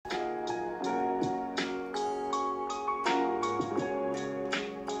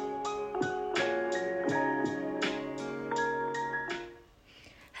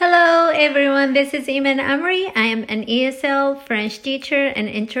everyone, this is Iman Amri. I am an ESL French teacher and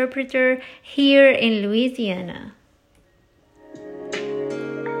interpreter here in Louisiana.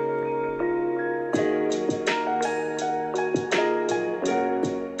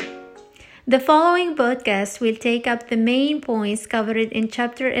 The following podcast will take up the main points covered in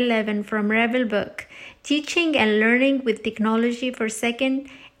Chapter 11 from Revel book, Teaching and Learning with Technology for Second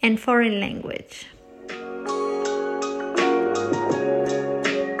and Foreign Language.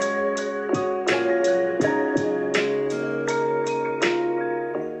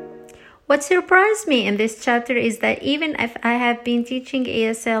 What surprised me in this chapter is that even if I have been teaching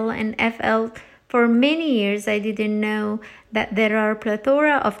ESL and FL for many years, I didn't know that there are a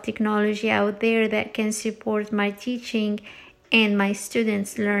plethora of technology out there that can support my teaching and my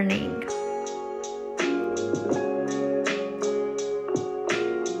students' learning.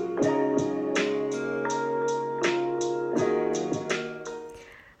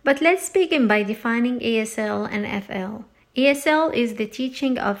 But let's begin by defining ESL and FL. ESL is the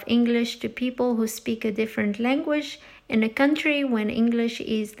teaching of English to people who speak a different language in a country when English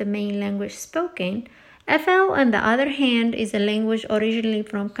is the main language spoken. FL, on the other hand, is a language originally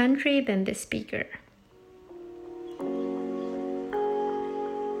from country than the speaker.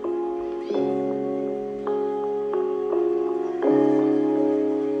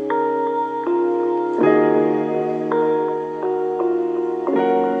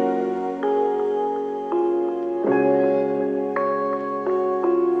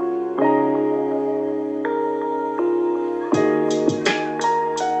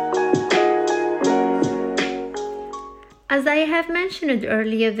 As I have mentioned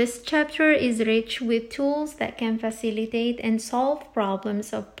earlier, this chapter is rich with tools that can facilitate and solve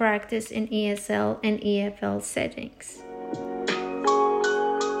problems of practice in ESL and EFL settings.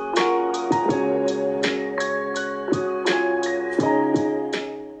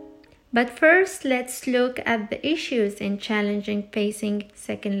 But first, let's look at the issues and challenges facing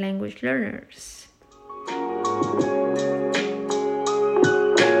second language learners.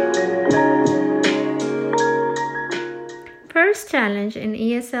 First challenge in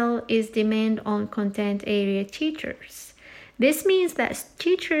ESL is demand on content area teachers. This means that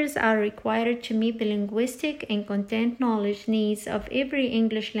teachers are required to meet the linguistic and content knowledge needs of every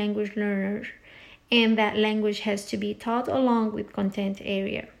English language learner, and that language has to be taught along with content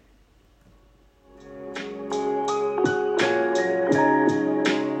area.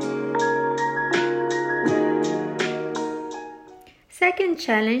 Second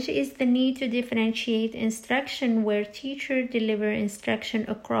challenge is the need to differentiate instruction where teachers deliver instruction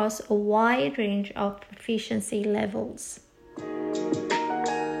across a wide range of proficiency levels.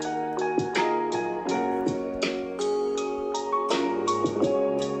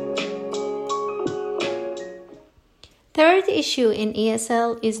 Third issue in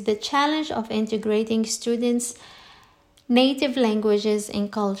ESL is the challenge of integrating students' native languages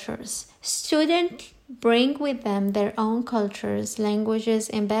and cultures. Students bring with them their own cultures, languages,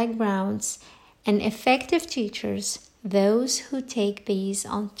 and backgrounds, and effective teachers, those who take these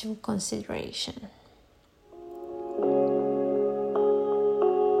into consideration.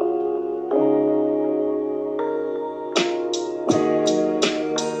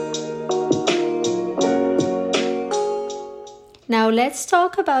 Now let's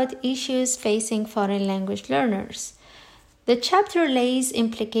talk about issues facing foreign language learners. The chapter lays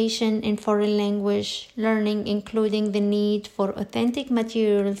implication in foreign language learning, including the need for authentic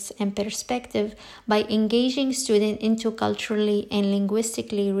materials and perspective by engaging students into culturally and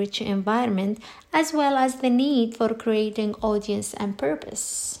linguistically rich environment, as well as the need for creating audience and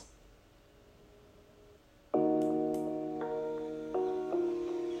purpose.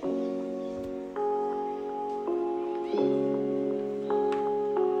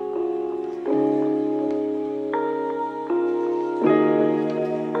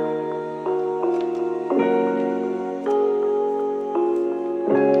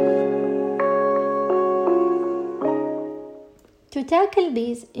 To tackle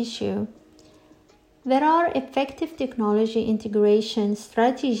this issue, there are effective technology integration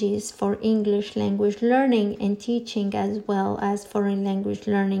strategies for English language learning and teaching, as well as foreign language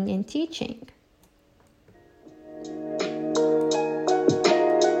learning and teaching.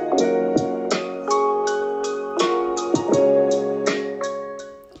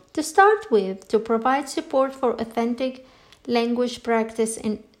 To start with, to provide support for authentic language practice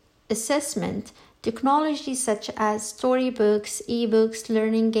and assessment, technologies such as storybooks, ebooks,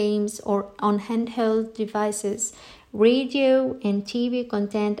 learning games, or on handheld devices, radio and TV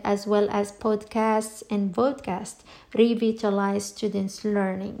content, as well as podcasts and vodcasts, revitalize students'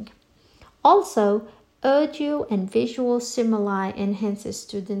 learning. Also, Audio and visual stimuli enhance a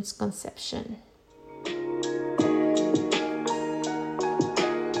student's conception.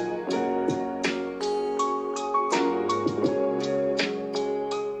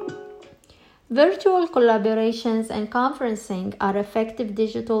 Virtual collaborations and conferencing are effective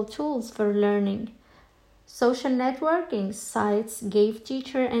digital tools for learning. Social networking sites gave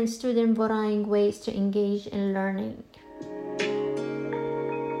teacher and student varying ways to engage in learning.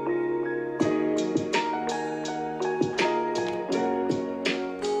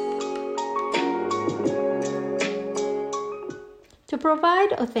 To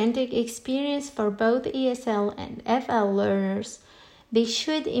provide authentic experience for both ESL and FL learners, they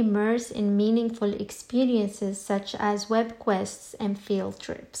should immerse in meaningful experiences such as web quests and field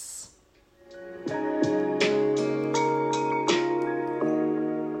trips.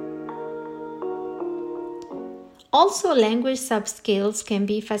 Also, language subskills can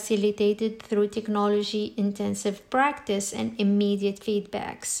be facilitated through technology-intensive practice and immediate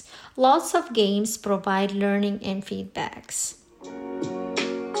feedbacks. Lots of games provide learning and feedbacks.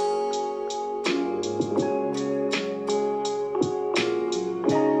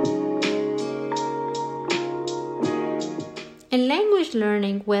 In language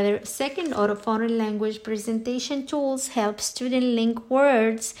learning, whether a second or a foreign language, presentation tools help students link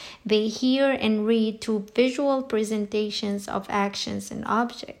words they hear and read to visual presentations of actions and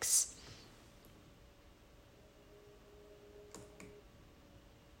objects.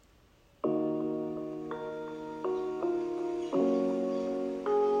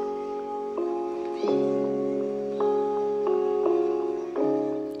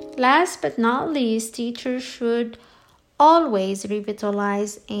 Last but not least, teachers should always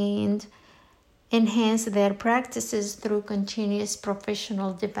revitalize and enhance their practices through continuous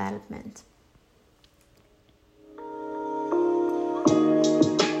professional development.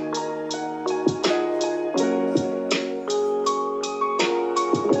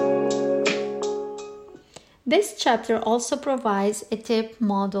 This chapter also provides a tip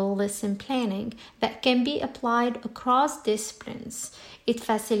model lesson planning that can be applied across disciplines. It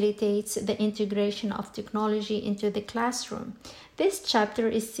facilitates the integration of technology into the classroom. This chapter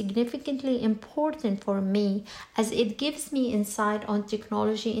is significantly important for me as it gives me insight on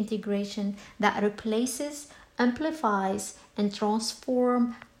technology integration that replaces, amplifies, and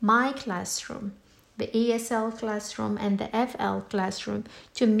transforms my classroom, the ESL classroom and the FL classroom,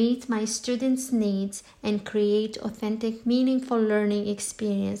 to meet my students' needs and create authentic, meaningful learning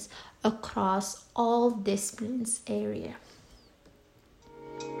experience across all disciplines area.